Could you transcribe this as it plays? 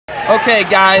Okay,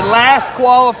 Guy, last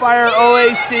qualifier,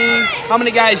 OAC. How many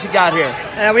guys you got here?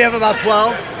 We have about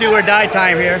 12. Do or die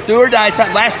time here. Do or die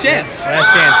time. Last chance. Yeah,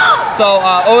 last chance. So,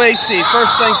 OAC,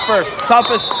 first things first.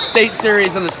 Toughest state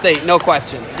series in the state, no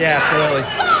question. Yeah,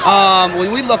 absolutely.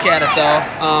 When we look at it, though,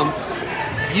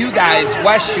 you guys,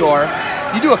 West Shore,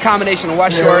 you do a combination of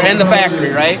West Shore and the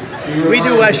factory, right? We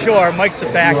do West Shore. Mike's the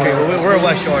factory, but we're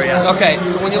West Shore, yes. Okay,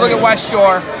 so when you look at West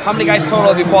Shore, how many guys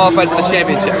total have you qualified for the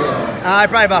championships?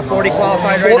 Probably about 40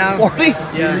 qualified right now. 40?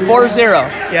 Yeah.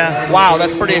 4-0. Yeah. Wow,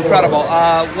 that's pretty incredible.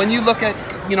 When you look at,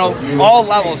 all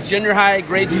levels, junior high,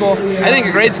 grade school, I think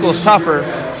a grade school is tougher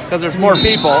because there's more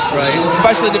people. Right.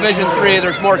 Especially Division III,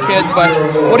 there's more kids. But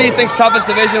what do you think's toughest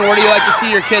division? Where do you like to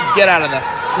see your kids get out of this?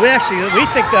 We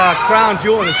think the crown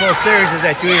jewel in this whole series is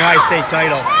that junior high state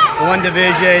title. One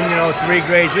division, 3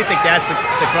 grades. We think that's the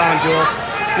crown jewel.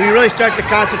 We really start to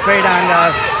concentrate on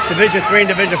Division III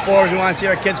and Division IV. We want to see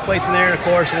our kids placing there. And of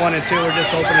course, 1 and 2, we're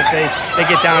just hoping that they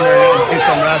get down there and do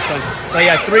some wrestling. But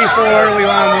yeah, 3, 4, we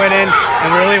want them winning, and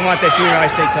we really want that junior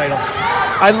high state title.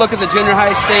 I look at the junior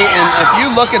high state, and if you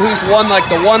look at who's won like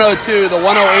the 102, the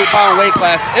 108-pound weight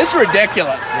class, it's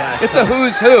ridiculous. Yeah, it's a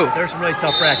who's who. There's some really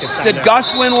tough brackets down Did there.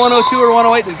 Gus win 102 or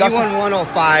 108? Did Gus he won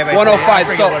 105. 105.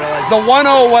 So what it was. the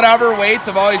 10 whatever weights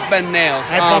have always been nails.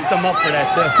 I bumped them up for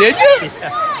that too. Did you?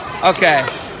 Yeah. Okay.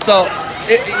 So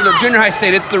junior high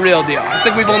state, it's the real deal. I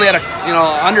think we've only had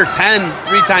under 10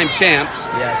 3-time champs.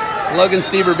 Yes. Logan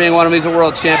Stever being one of them, he's a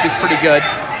world champ. He's pretty good.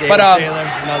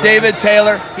 David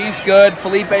Taylor, he's good.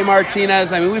 Felipe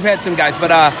Martinez. I mean, we've had some guys.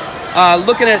 But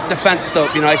looking at defense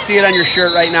soap, I see it on your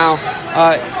shirt right now.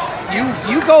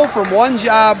 You go from one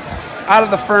job out of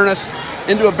the furnace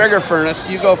into a bigger furnace.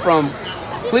 You go from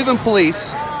Cleveland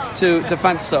Police to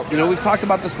defense soap. We've talked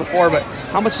about this before, but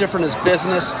how much different is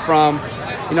business from,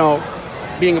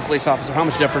 being a police officer? How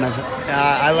much different is it?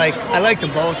 I like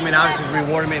them both. I mean, obviously it's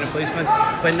rewarding being a policeman,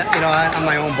 but I'm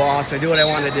my own boss. I do what I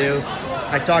want to do.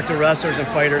 I talk to wrestlers and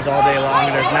fighters all day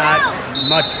long. There's not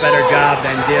much better job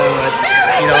than dealing with,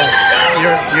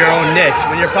 your own niche.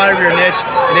 When you're part of your niche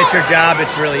and it's your job,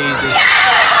 it's really easy.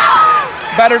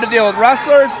 Better to deal with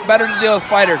wrestlers, better to deal with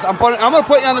fighters. I'm going to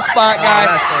put you on the spot, guy.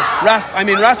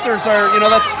 Wrestlers are,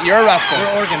 you're a wrestler.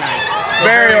 We're organized.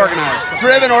 Very organized.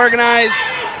 Driven, organized,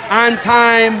 on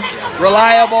time,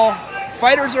 reliable.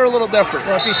 Fighters are a little different.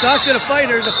 Well, if you talk to the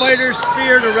fighters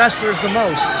fear the wrestlers the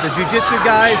most. The jiu-jitsu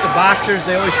guys, the boxers,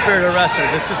 they always fear the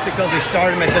wrestlers. It's just because we start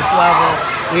them at this level.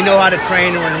 We know how to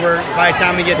train, and by the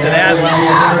time we get to that level,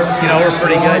 we're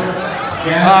pretty good.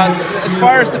 As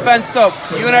far as defense soap,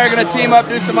 you and I are going to team up,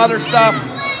 do some other stuff.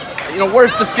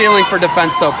 Where's the ceiling for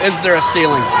defense soap? Is there a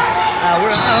ceiling? I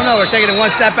don't know. We're taking it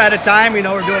one step at a time.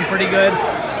 We're doing pretty good.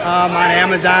 On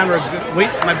Amazon,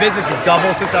 my business has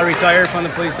doubled since I retired from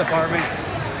the police department.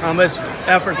 It's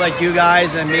efforts like you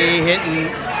guys and me hitting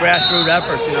grassroots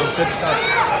efforts, good stuff.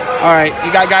 All right,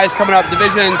 you got guys coming up,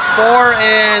 Divisions 4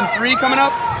 and 3 coming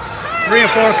up? 3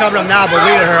 and 4 coming up now, but we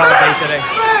were here all day today.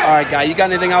 All right, Guy, you got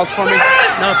anything else for me?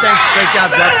 No, thanks. Great job,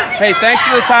 Jeff. Hey, thanks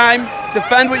for the time.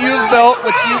 Defend what you've built,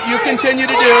 which you continue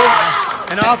to do.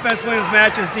 And offense wins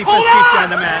matches, defense keeps you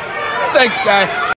on the mat. Thanks, Guy.